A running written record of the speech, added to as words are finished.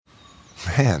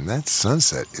Man, that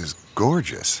sunset is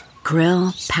gorgeous.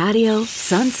 Grill, patio,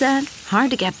 sunset.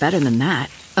 Hard to get better than that.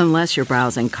 Unless you're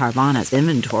browsing Carvana's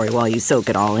inventory while you soak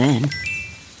it all in.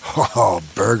 Oh,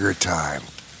 burger time.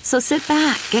 So sit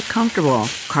back, get comfortable.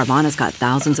 Carvana's got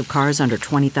thousands of cars under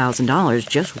 $20,000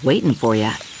 just waiting for you.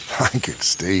 I could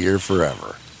stay here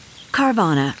forever.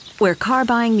 Carvana, where car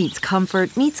buying meets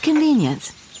comfort, meets convenience.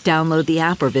 Download the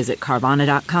app or visit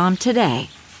Carvana.com today.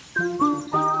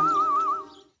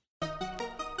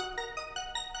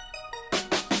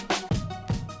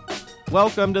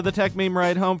 Welcome to the Tech Meme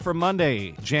Ride Home for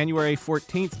Monday, January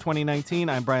 14th, 2019.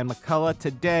 I'm Brian McCullough.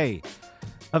 Today,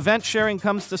 event sharing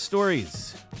comes to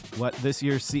stories. What this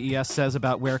year's CES says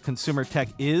about where consumer tech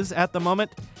is at the moment.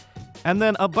 And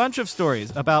then a bunch of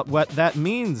stories about what that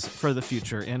means for the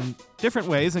future in different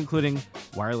ways, including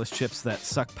wireless chips that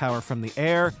suck power from the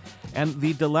air and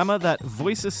the dilemma that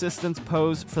voice assistants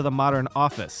pose for the modern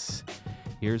office.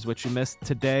 Here's what you missed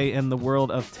today in the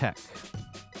world of tech.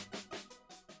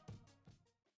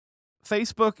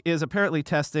 Facebook is apparently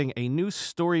testing a new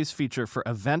stories feature for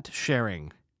event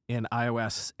sharing in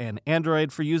iOS and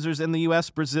Android for users in the US,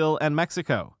 Brazil, and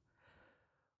Mexico.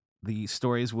 The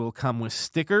stories will come with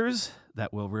stickers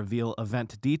that will reveal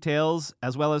event details,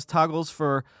 as well as toggles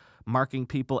for marking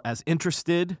people as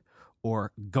interested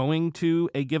or going to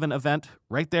a given event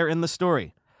right there in the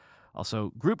story.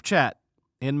 Also, group chat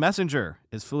in Messenger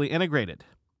is fully integrated.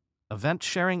 Event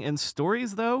sharing in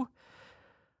stories, though?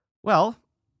 Well,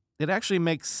 it actually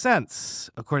makes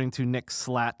sense, according to Nick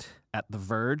Slatt at The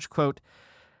Verge. Quote,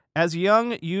 as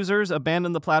young users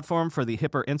abandon the platform for the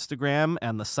hipper Instagram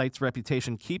and the site's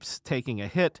reputation keeps taking a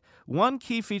hit, one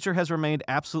key feature has remained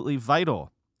absolutely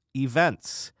vital: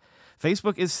 events.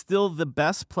 Facebook is still the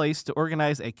best place to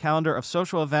organize a calendar of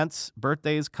social events,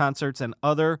 birthdays, concerts, and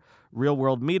other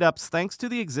real-world meetups thanks to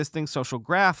the existing social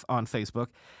graph on Facebook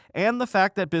and the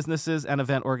fact that businesses and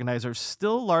event organizers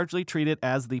still largely treat it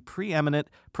as the preeminent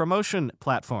promotion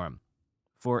platform.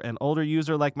 For an older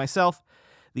user like myself,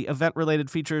 the event-related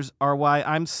features are why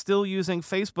I'm still using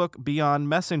Facebook beyond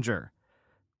Messenger.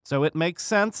 So it makes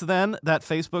sense, then, that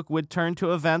Facebook would turn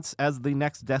to events as the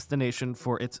next destination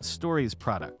for its Stories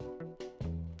product.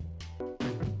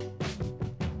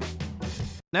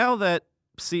 Now that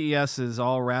CES is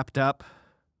all wrapped up,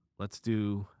 let's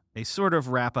do a sort of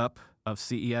wrap-up of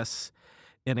CES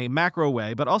in a macro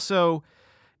way, but also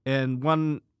in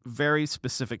one very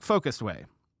specific, focused way.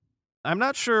 I'm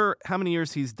not sure how many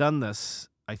years he's done this.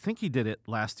 I think he did it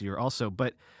last year also,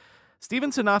 but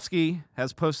Steven Sinofsky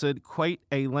has posted quite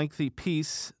a lengthy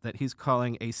piece that he's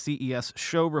calling a CES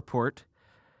show report,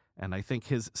 and I think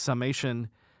his summation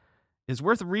is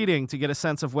worth reading to get a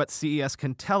sense of what CES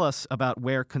can tell us about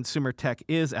where consumer tech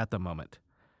is at the moment.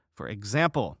 For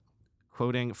example,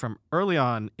 quoting from early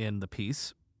on in the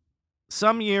piece,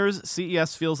 some years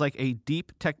CES feels like a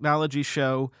deep technology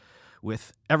show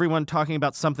with everyone talking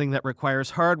about something that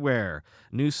requires hardware,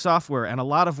 new software, and a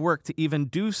lot of work to even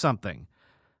do something.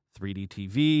 3D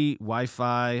TV,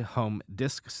 Wi-Fi, home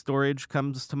disk storage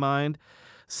comes to mind.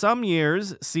 Some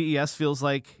years, CES feels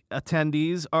like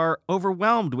attendees are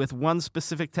overwhelmed with one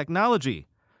specific technology,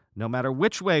 no matter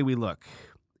which way we look: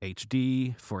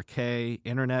 HD, 4K,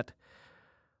 internet.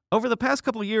 Over the past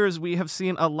couple years, we have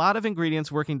seen a lot of ingredients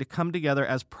working to come together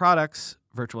as products: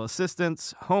 virtual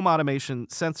assistants, home automation,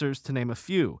 sensors, to name a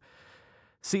few.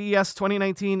 CES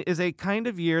 2019 is a kind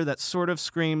of year that sort of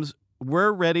screams,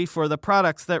 we're ready for the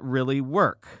products that really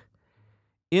work.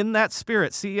 In that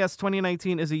spirit, CES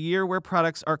 2019 is a year where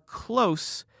products are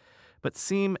close, but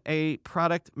seem a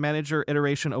product manager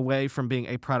iteration away from being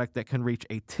a product that can reach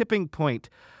a tipping point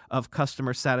of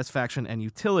customer satisfaction and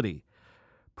utility.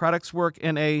 Products work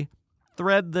in a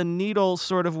thread-the-needle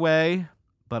sort of way,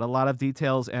 but a lot of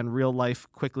details and real life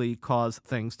quickly cause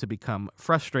things to become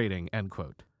frustrating, end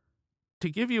quote. To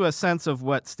give you a sense of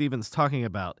what Steven's talking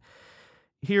about,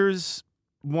 here's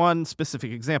one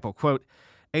specific example. Quote,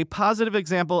 a positive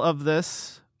example of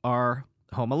this are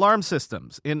home alarm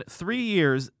systems. In 3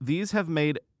 years, these have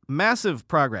made massive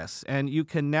progress, and you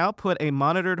can now put a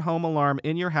monitored home alarm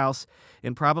in your house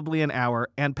in probably an hour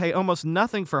and pay almost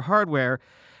nothing for hardware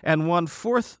and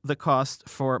 1/4 the cost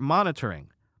for monitoring.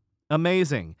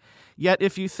 Amazing. Yet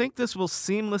if you think this will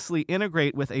seamlessly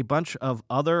integrate with a bunch of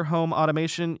other home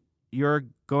automation, you're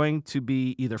going to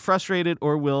be either frustrated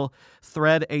or will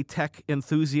thread a tech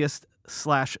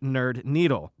enthusiast/nerd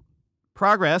needle.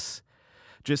 Progress,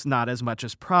 just not as much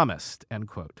as promised, end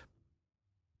quote.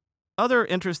 Other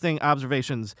interesting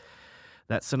observations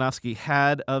that Sinofsky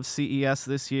had of CES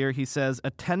this year, he says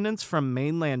attendance from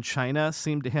mainland China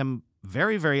seemed to him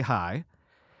very, very high,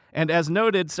 And as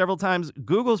noted several times,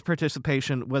 Google's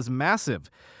participation was massive,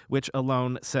 which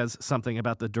alone says something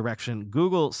about the direction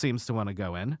Google seems to want to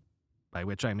go in, by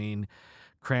which I mean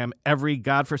cram every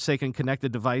godforsaken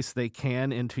connected device they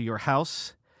can into your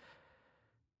house.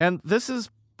 And this is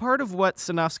part of what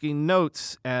Sinofsky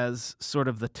notes as sort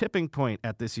of the tipping point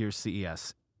at this year's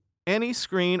CES. Any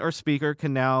screen or speaker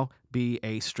can now be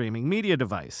a streaming media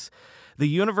device. The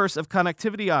universe of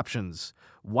connectivity options,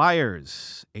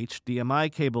 wires,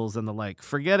 HDMI cables, and the like,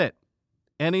 forget it.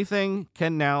 Anything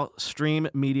can now stream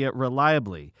media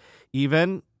reliably.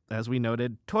 Even, as we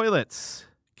noted, toilets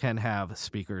can have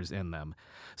speakers in them.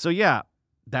 So yeah,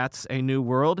 that's a new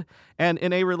world. And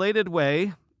in a related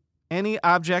way, any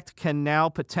object can now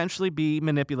potentially be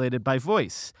manipulated by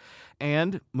voice.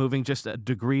 And moving just a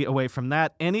degree away from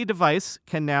that, any device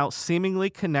can now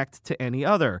seemingly connect to any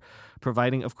other,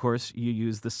 providing, of course, you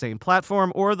use the same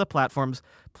platform or the platforms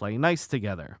play nice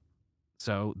together.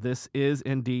 So this is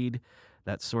indeed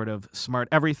that sort of smart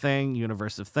everything,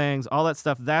 universe of things, all that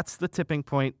stuff. That's the tipping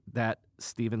point that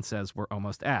Stephen says we're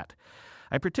almost at.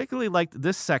 I particularly liked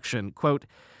this section, quote,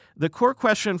 "The core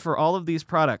question for all of these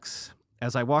products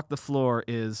as I walk the floor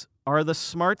is, are the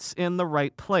smarts in the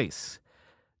right place?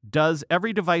 Does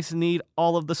every device need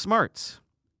all of the smarts?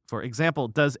 For example,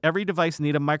 does every device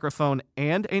need a microphone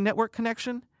and a network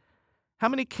connection? How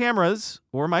many cameras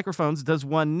or microphones does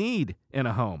one need in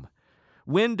a home?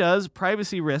 When does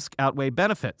privacy risk outweigh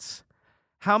benefits?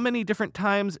 How many different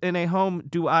times in a home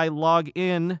do I log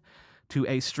in to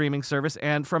a streaming service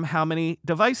and from how many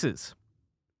devices?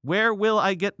 Where will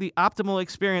I get the optimal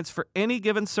experience for any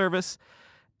given service,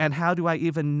 and how do I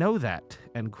even know that?"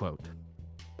 End quote.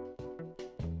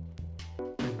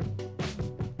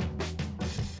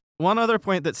 One other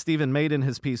point that Stephen made in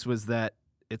his piece was that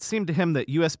it seemed to him that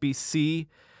USB-C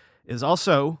is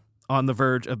also on the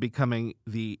verge of becoming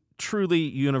the truly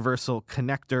universal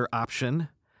connector option.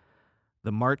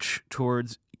 The march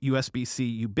towards USB-C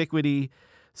ubiquity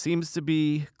seems to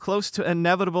be close to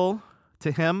inevitable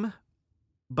to him.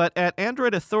 But at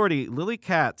Android Authority, Lily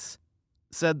Katz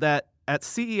said that at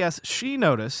CES, she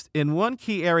noticed in one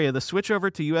key area the switch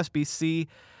over to USB-C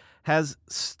has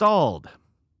stalled.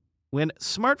 When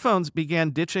smartphones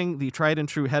began ditching the tried and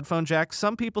true headphone jack,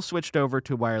 some people switched over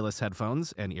to wireless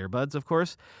headphones and earbuds, of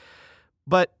course.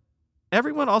 But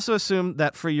everyone also assumed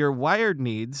that for your wired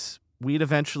needs, we'd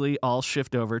eventually all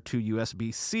shift over to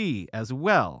USB-C as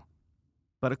well.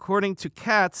 But according to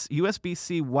Katz,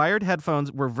 USB-C wired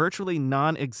headphones were virtually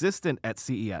non-existent at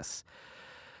CES.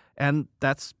 And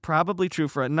that's probably true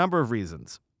for a number of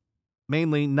reasons.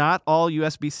 Mainly, not all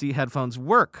USB-C headphones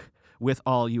work with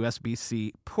all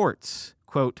USB-C ports.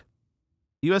 Quote,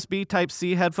 "USB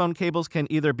Type-C headphone cables can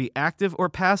either be active or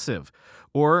passive,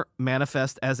 or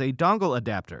manifest as a dongle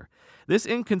adapter. This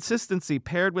inconsistency,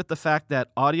 paired with the fact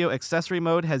that audio accessory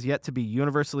mode has yet to be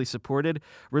universally supported,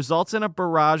 results in a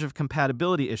barrage of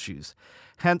compatibility issues.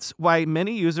 Hence why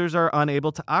many users are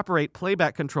unable to operate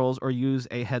playback controls or use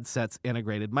a headset's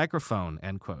integrated microphone."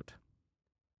 End quote.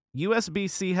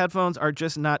 USB-C headphones are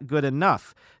just not good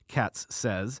enough, Katz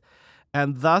says,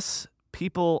 and thus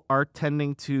people are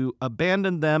tending to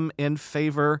abandon them in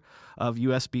favor of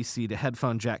USB-C to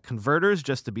headphone jack converters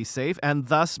just to be safe, and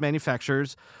thus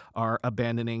manufacturers are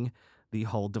abandoning the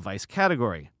whole device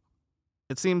category.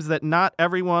 It seems that not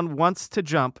everyone wants to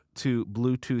jump to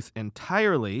Bluetooth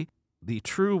entirely, the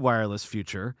true wireless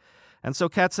future, and so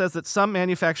Katz says that some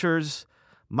manufacturers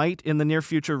might in the near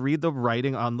future read the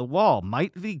writing on the wall.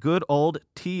 Might the good old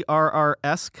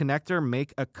TRRS connector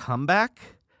make a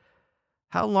comeback?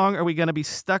 How long are we going to be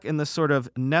stuck in this sort of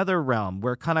nether realm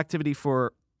where connectivity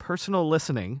for personal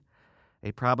listening,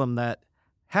 a problem that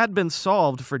had been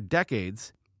solved for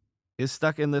decades, is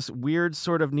stuck in this weird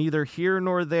sort of neither here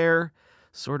nor there,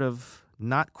 sort of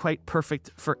not quite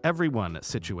perfect for everyone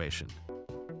situation?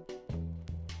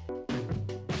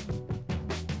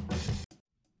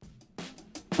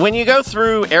 When you go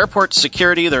through airport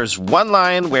security, there's one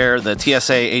line where the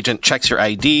TSA agent checks your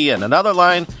ID and another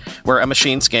line where a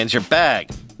machine scans your bag.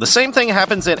 The same thing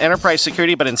happens in enterprise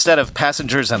security, but instead of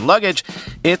passengers and luggage,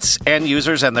 it's end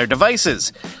users and their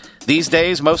devices. These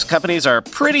days, most companies are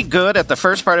pretty good at the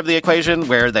first part of the equation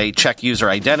where they check user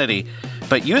identity,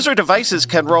 but user devices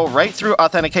can roll right through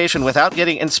authentication without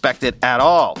getting inspected at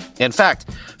all. In fact,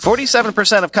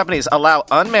 47% of companies allow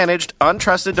unmanaged,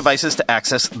 untrusted devices to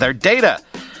access their data.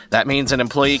 That means an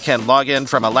employee can log in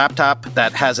from a laptop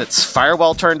that has its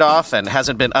firewall turned off and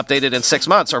hasn't been updated in 6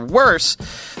 months. Or worse,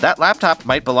 that laptop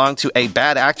might belong to a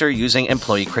bad actor using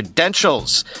employee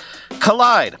credentials.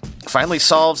 Kolide, finally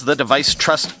solves the device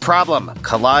trust problem.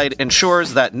 Collide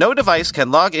ensures that no device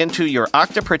can log into your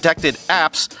Okta-protected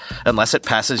apps unless it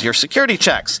passes your security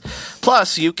checks.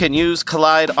 Plus, you can use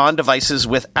Collide on devices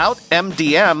without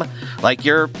MDM, like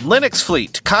your Linux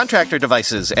fleet, contractor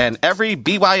devices, and every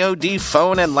BYOD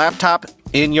phone and laptop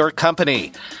in your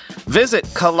company. Visit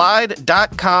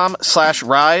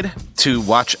collide.com/ride to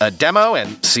watch a demo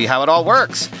and see how it all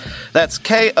works. That's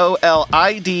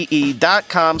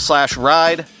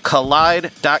KOLIDE.com/ride,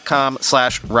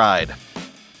 collide.com/ride.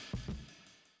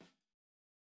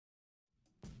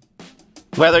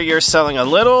 Whether you're selling a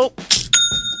little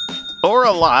or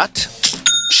a lot,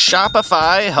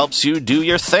 Shopify helps you do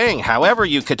your thing, however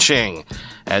you ka-ching.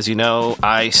 As you know,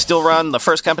 I still run the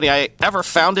first company I ever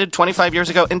founded 25 years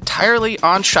ago entirely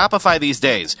on Shopify these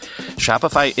days.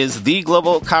 Shopify is the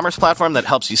global commerce platform that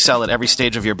helps you sell at every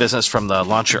stage of your business, from the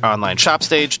launch your online shop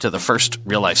stage to the first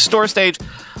real-life store stage,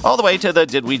 all the way to the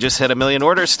did we just hit a million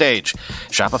orders stage.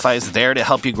 Shopify is there to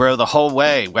help you grow the whole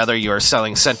way. Whether you're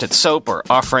selling scented soap or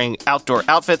offering outdoor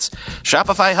outfits,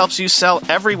 Shopify helps you sell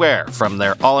everywhere, from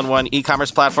their all-in-one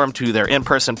e-commerce platform to their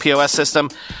in-person POS system,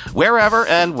 wherever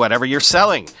and whatever you're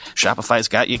selling. Shopify's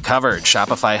got you covered.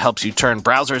 Shopify helps you turn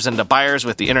browsers into buyers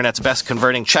with the internet's best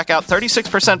converting checkout,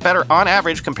 36% better on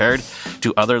average compared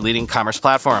to other leading commerce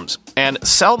platforms. And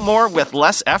sell more with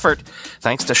less effort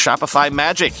thanks to Shopify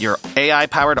Magic, your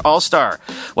AI-powered all-star.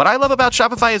 What I love about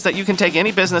Shopify is that you can take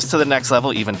any business to the next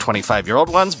level, even 25-year-old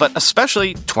ones, but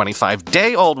especially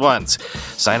 25-day-old ones.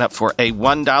 Sign up for a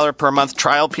 $1 per month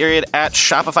trial period at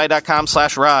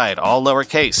shopify.com/ride, all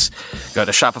lowercase. Go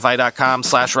to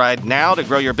shopify.com/ride now to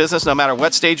grow your business no matter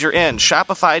what stage you're in.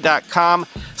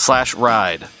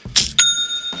 Shopify.com/ride.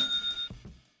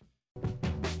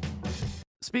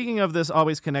 Speaking of this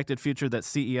always connected future that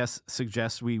CES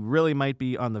suggests we really might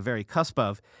be on the very cusp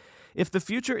of, if the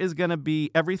future is going to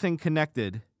be everything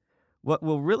connected, what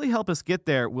will really help us get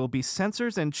there will be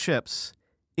sensors and chips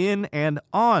in and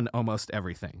on almost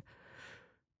everything.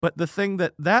 But the thing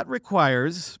that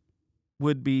requires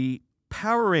would be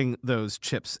powering those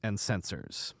chips and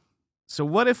sensors. So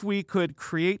what if we could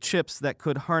create chips that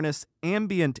could harness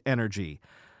ambient energy?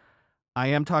 I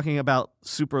am talking about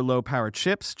super low-power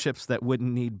chips that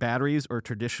wouldn't need batteries or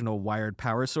traditional wired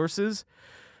power sources.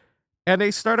 And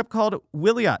a startup called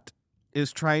Wiliot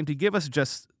is trying to give us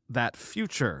just that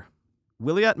future.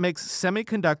 Wiliot makes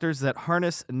semiconductors that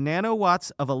harness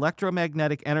nanowatts of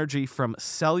electromagnetic energy from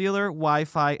cellular,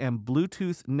 Wi-Fi, and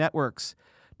Bluetooth networks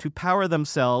to power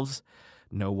themselves.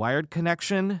 No wired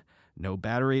connection, no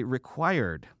battery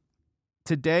required.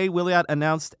 Today, Wiliot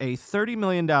announced a $30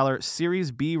 million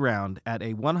Series B round at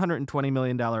a $120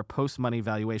 million post-money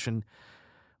valuation,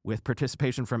 with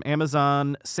participation from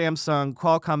Amazon, Samsung,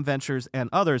 Qualcomm Ventures, and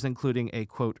others, including a,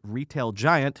 quote, retail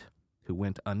giant who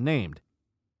went unnamed.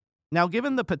 Now,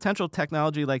 given the potential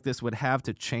technology like this would have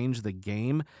to change the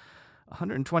game,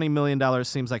 $120 million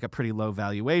seems like a pretty low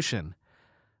valuation.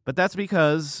 But that's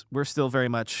because we're still very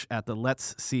much at the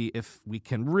let's see if we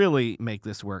can really make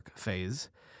this work phase.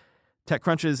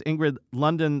 TechCrunch's Ingrid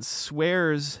London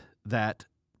swears that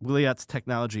Wiliot's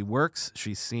technology works.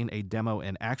 She's seen a demo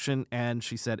in action, and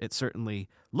she said it certainly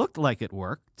looked like it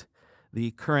worked.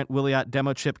 The current Wiliot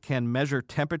demo chip can measure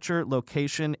temperature,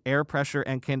 location, air pressure,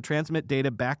 and can transmit data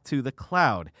back to the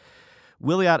cloud.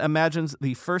 Wiliot imagines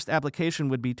the first application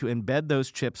would be to embed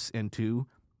those chips into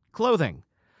clothing,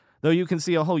 though you can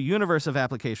see a whole universe of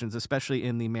applications, especially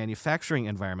in the manufacturing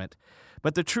environment.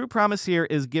 But the true promise here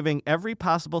is giving every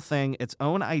possible thing its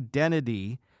own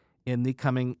identity in the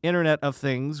coming Internet of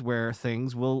Things, where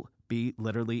things will be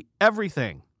literally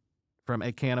everything, from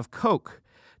a can of Coke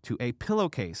to a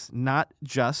pillowcase, not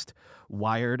just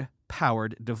wired,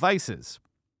 powered devices.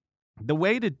 The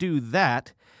way to do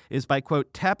that is by,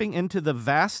 quote, tapping into the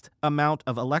vast amount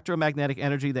of electromagnetic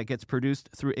energy that gets produced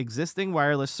through existing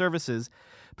wireless services,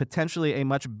 potentially a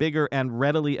much bigger and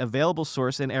readily available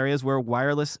source in areas where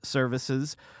wireless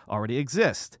services already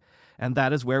exist. And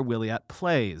that is where Wiliot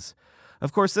plays.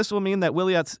 Of course, this will mean that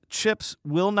Wiliot's chips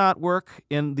will not work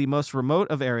in the most remote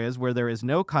of areas where there is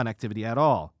no connectivity at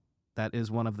all. That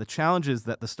is one of the challenges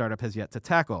that the startup has yet to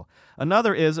tackle.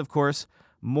 Another is, of course,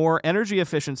 more energy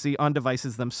efficiency on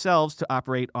devices themselves to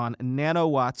operate on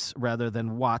nanowatts rather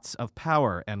than watts of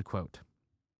power, end quote.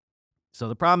 So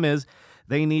the problem is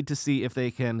they need to see if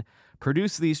they can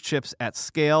produce these chips at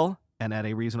scale and at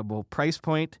a reasonable price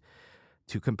point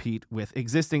to compete with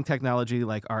existing technology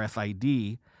like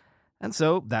RFID. And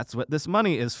so that's what this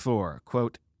money is for.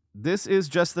 Quote, "This is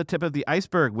just the tip of the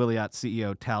iceberg," Wiliot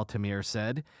CEO Tal Tamir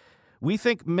said. "We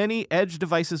think many edge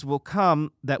devices will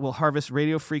come that will harvest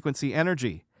radio frequency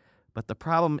energy. But the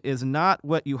problem is not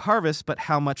what you harvest, but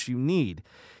how much you need.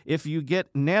 If you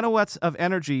get nanowatts of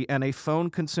energy and a phone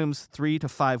consumes 3 to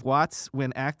 5 watts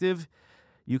when active,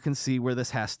 you can see where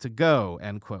this has to go,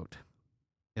 end quote.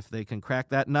 If they can crack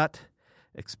that nut,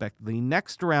 expect the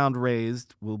next round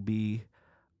raised will be,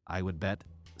 I would bet,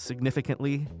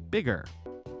 significantly bigger.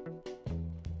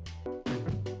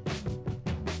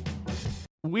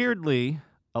 Weirdly,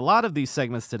 a lot of these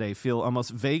segments today feel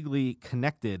almost vaguely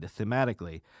connected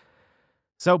thematically.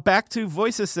 So back to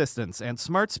voice assistants and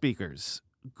smart speakers.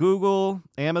 Google,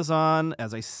 Amazon,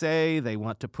 as I say, they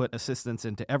want to put assistants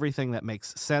into everything that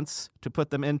makes sense to put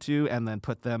them into and then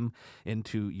put them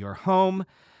into your home.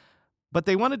 But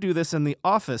they want to do this in the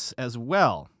office as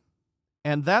well.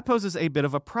 And that poses a bit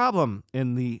of a problem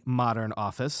in the modern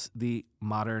office, the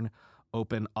modern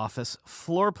open office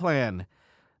floor plan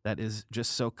that is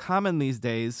just so common these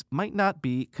days might not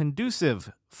be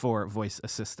conducive for voice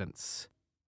assistants.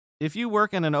 If you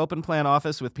work in an open plan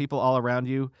office with people all around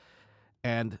you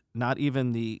and not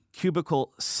even the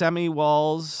cubicle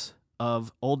semi-walls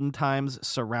of olden times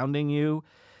surrounding you,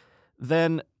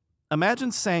 then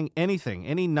imagine saying anything,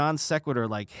 any non sequitur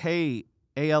like, hey,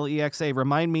 ALEXA,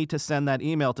 remind me to send that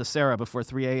email to Sarah before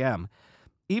 3 a.m.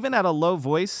 Even at a low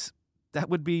voice, that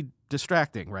would be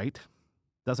distracting, right?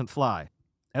 Doesn't fly.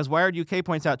 As Wired UK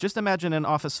points out, just imagine an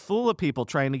office full of people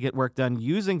trying to get work done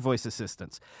using voice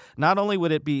assistants. Not only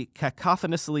would it be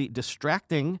cacophonously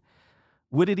distracting,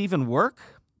 would it even work?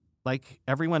 Like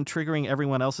everyone triggering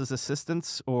everyone else's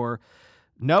assistants, or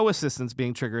no assistants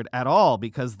being triggered at all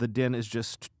because the din is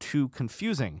just too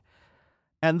confusing.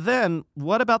 And then,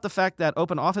 what about the fact that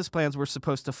open office plans were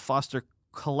supposed to foster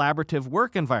collaborative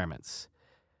work environments?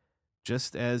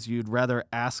 Just as you'd rather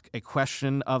ask a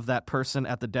question of that person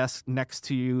at the desk next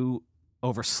to you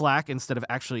over Slack instead of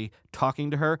actually talking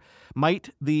to her,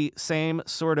 might the same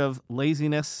sort of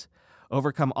laziness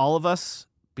overcome all of us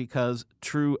because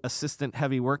true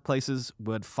assistant-heavy workplaces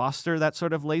would foster that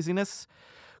sort of laziness?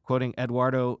 Quoting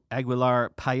Eduardo Aguilar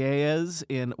Paez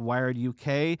in Wired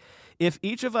UK, if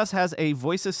each of us has a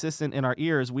voice assistant in our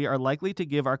ears, we are likely to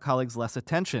give our colleagues less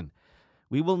attention.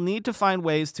 We will need to find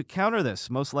ways to counter this,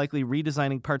 most likely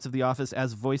redesigning parts of the office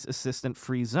as voice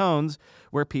assistant-free zones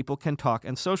where people can talk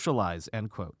and socialize,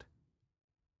 end quote.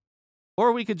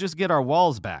 Or we could just get our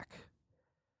walls back.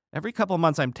 Every couple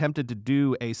months, I'm tempted to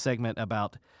do a segment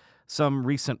about some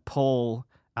recent poll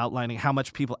outlining how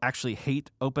much people actually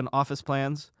hate open office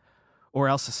plans, or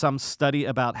else some study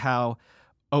about how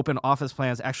open office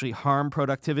plans actually harm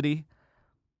productivity.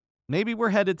 Maybe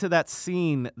we're headed to that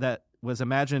scene that was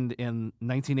imagined in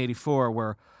 1984,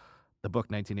 where the book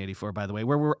 1984, by the way,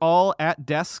 where we're all at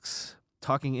desks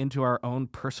talking into our own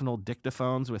personal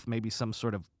dictaphones with maybe some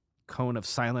sort of cone of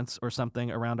silence or something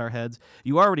around our heads.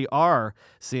 You already are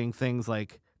seeing things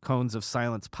like cones of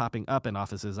silence popping up in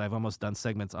offices. I've almost done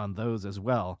segments on those as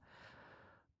well.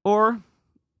 Or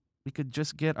we could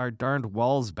just get our darned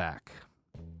walls back.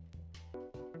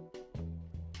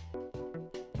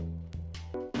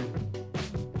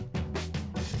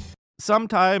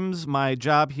 Sometimes my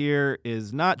job here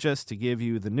is not just to give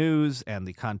you the news and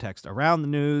the context around the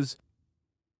news,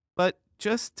 but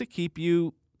just to keep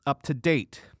you up to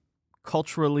date,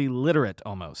 culturally literate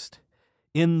almost,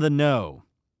 in the know.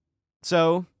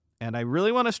 So, and I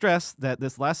really want to stress that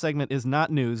this last segment is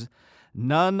not news.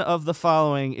 None of the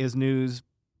following is news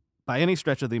by any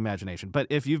stretch of the imagination. But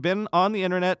if you've been on the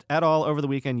internet at all over the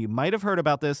weekend, you might have heard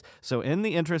about this. So in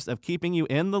the interest of keeping you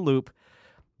in the loop,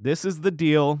 this is the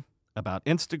deal about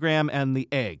Instagram and the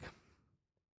egg.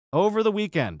 Over the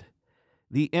weekend,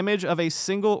 the image of a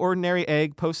single ordinary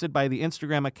egg posted by the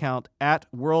Instagram account at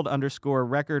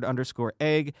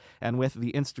world_record_egg and with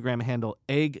the Instagram handle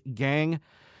egggang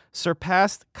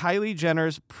surpassed Kylie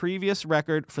Jenner's previous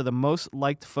record for the most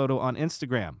liked photo on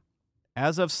Instagram.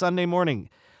 As of Sunday morning,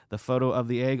 the photo of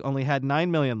the egg only had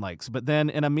 9 million likes, but then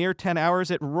in a mere 10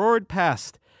 hours, it roared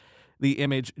past the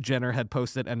image Jenner had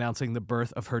posted announcing the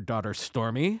birth of her daughter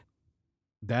Stormi.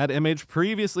 That image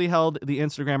previously held the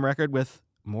Instagram record with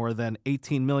more than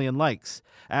 18 million likes.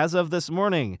 As of this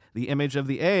morning, the image of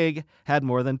the egg had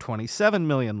more than 27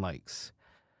 million likes.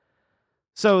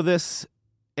 So this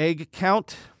egg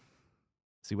count,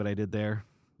 see what I did there?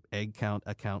 Egg count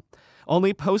account,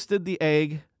 only posted the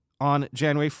egg on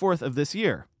January 4th of this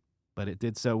year. But it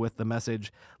did so with the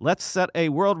message, "Let's set a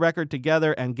world record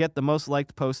together and get the most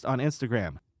liked post on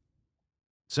Instagram."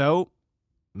 So,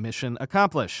 mission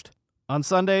accomplished. On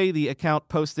Sunday, the account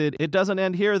posted, "It doesn't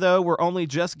end here, though. We're only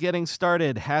just getting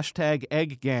started.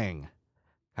 #EggGang."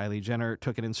 Kylie Jenner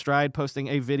took it in stride, posting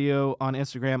a video on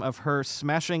Instagram of her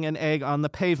smashing an egg on the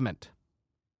pavement.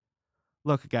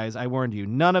 Look, guys, I warned you,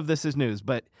 none of this is news,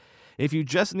 but if you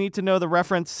just need to know the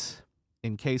reference,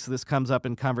 in case this comes up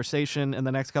in conversation in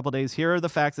the next couple days, here are the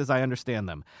facts as I understand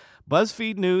them.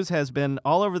 BuzzFeed News has been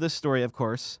all over this story, of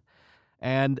course,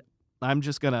 and I'm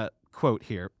just going to quote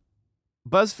here.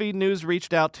 BuzzFeed News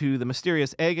reached out to the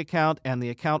mysterious egg account, and the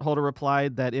account holder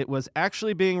replied that it was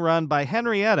actually being run by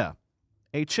Henrietta,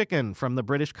 a chicken from the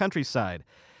British countryside.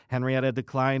 Henrietta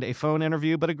declined a phone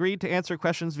interview but agreed to answer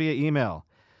questions via email.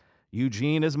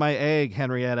 Eugene is my egg,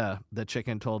 Henrietta, the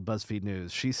chicken told BuzzFeed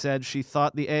News. She said she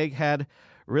thought the egg had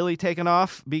really taken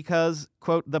off because,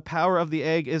 quote, the power of the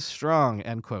egg is strong,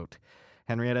 end quote.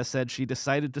 Henrietta said she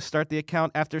decided to start the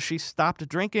account after she stopped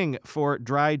drinking for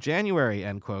dry January,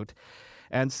 end quote,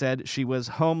 and said she was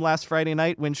home last Friday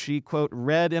night when she, quote,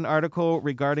 read an article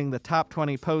regarding the top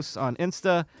 20 posts on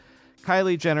Insta.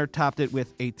 Kylie Jenner topped it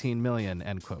with 18 million,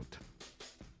 end quote.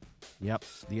 Yep,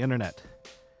 the internet.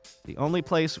 The only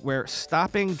place where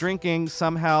stopping drinking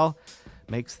somehow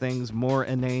makes things more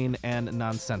inane and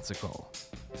nonsensical.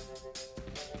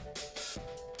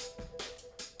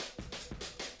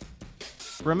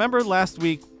 Remember last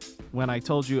week when I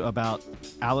told you about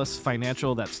Alice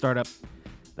Financial, that startup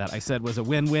that I said was a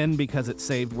win-win because it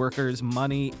saved workers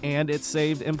money and it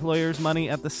saved employers money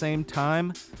at the same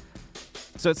time?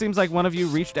 So it seems like one of you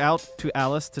reached out to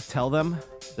Alice to tell them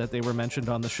that they were mentioned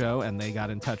on the show, and they got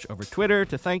in touch over Twitter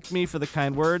to thank me for the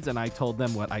kind words, and I told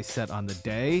them what I said on the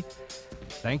day.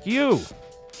 Thank you.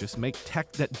 Just make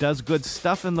tech that does good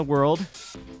stuff in the world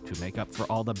to make up for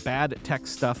all the bad tech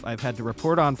stuff I've had to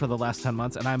report on for the last 10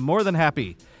 months, and I'm more than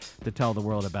happy to tell the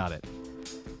world about it.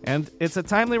 And it's a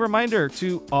timely reminder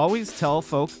to always tell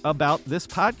folk about this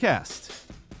podcast.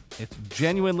 It's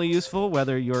genuinely useful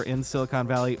whether you're in Silicon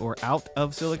Valley or out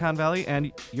of Silicon Valley,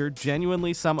 and you're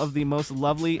genuinely some of the most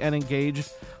lovely and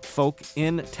engaged folk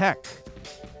in tech.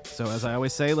 So as I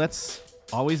always say, let's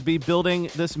always be building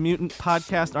this mutant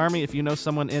podcast army. If you know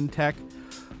someone in tech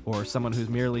or someone who's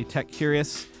merely tech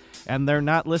curious and they're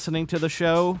not listening to the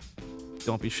show,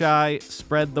 don't be shy.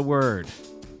 Spread the word.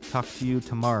 Talk to you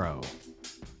tomorrow.